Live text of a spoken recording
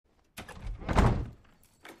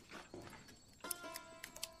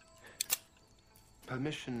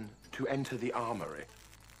permission to enter the armory.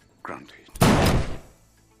 Granted.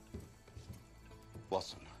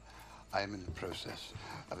 Watson, I am in the process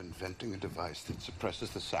of inventing a device that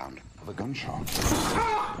suppresses the sound of a gunshot.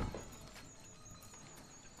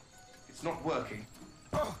 It's not working.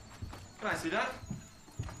 Oh, can I see that?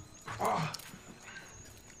 Oh.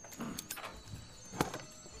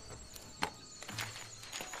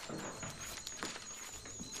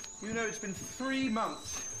 You know, it's been 3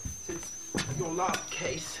 months since your last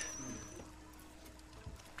case.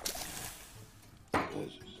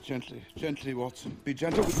 Gently, Watson. Be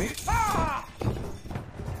gentle with me. Ah!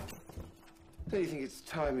 Don't you think it's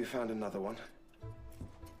time you found another one?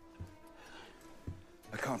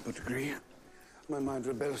 I can't but agree. My mind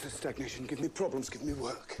rebels at stagnation. Give me problems, give me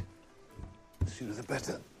work. The sooner the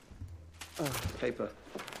better. Paper.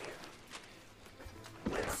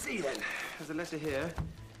 Let's see then. There's a letter here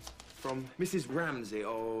from Mrs. Ramsey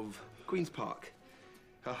of Queen's Park.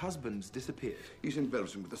 Her husband's disappeared. He's in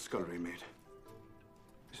Belgium with the scullery maid.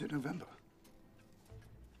 Is it November?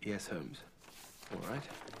 Yes, Holmes. All right.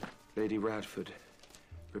 Lady Radford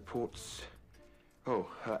reports... Oh,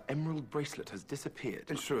 her emerald bracelet has disappeared.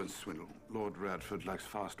 Insurance swindle. Lord Radford likes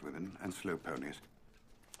fast women and slow ponies.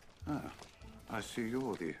 Ah, I see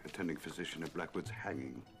you're the attending physician at Blackwood's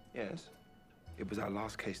hanging. Yes. It was our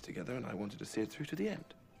last case together, and I wanted to see it through to the end.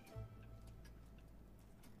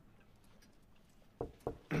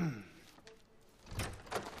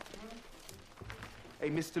 A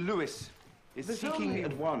Mr. Lewis is seeking... There's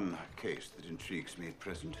only one case that intrigues me at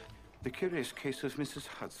present. The curious case of Mrs.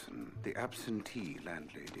 Hudson, the absentee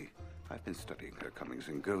landlady. I've been studying her comings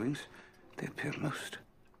and goings. They appear most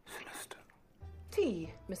sinister.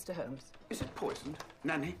 Tea, Mr. Holmes. Is it poisoned,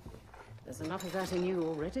 Nanny? There's enough of that in you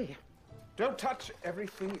already. Don't touch.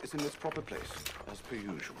 Everything is in its proper place, as per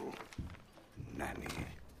usual. Nanny.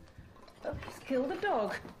 Oh, he's killed a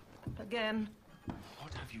dog. Again.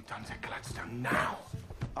 What have you done to Gladstone now?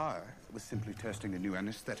 I was simply testing a new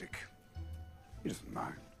anesthetic. He doesn't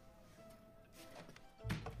mind.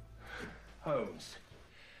 Holmes,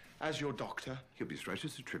 as your doctor... He'll be straight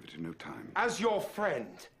as a trivet in no time. As your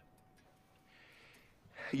friend...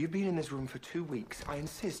 You've been in this room for 2 weeks. I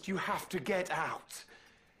insist you have to get out.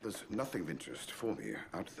 There's nothing of interest for me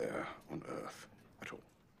out there on Earth at all.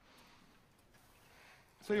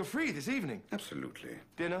 So you're free this evening? Absolutely.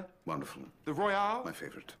 Dinner? Wonderful. The Royale? My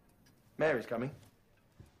favorite. Mary's coming.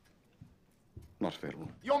 Not available.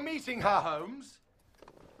 You're meeting her, Holmes?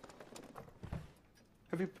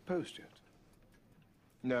 Have you proposed yet?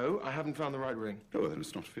 No, I haven't found the right ring. Oh, then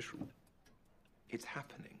it's not official. It's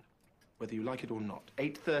happening, whether you like it or not.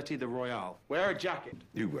 8:30, the Royale. Wear a jacket.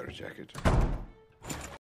 You wear a jacket.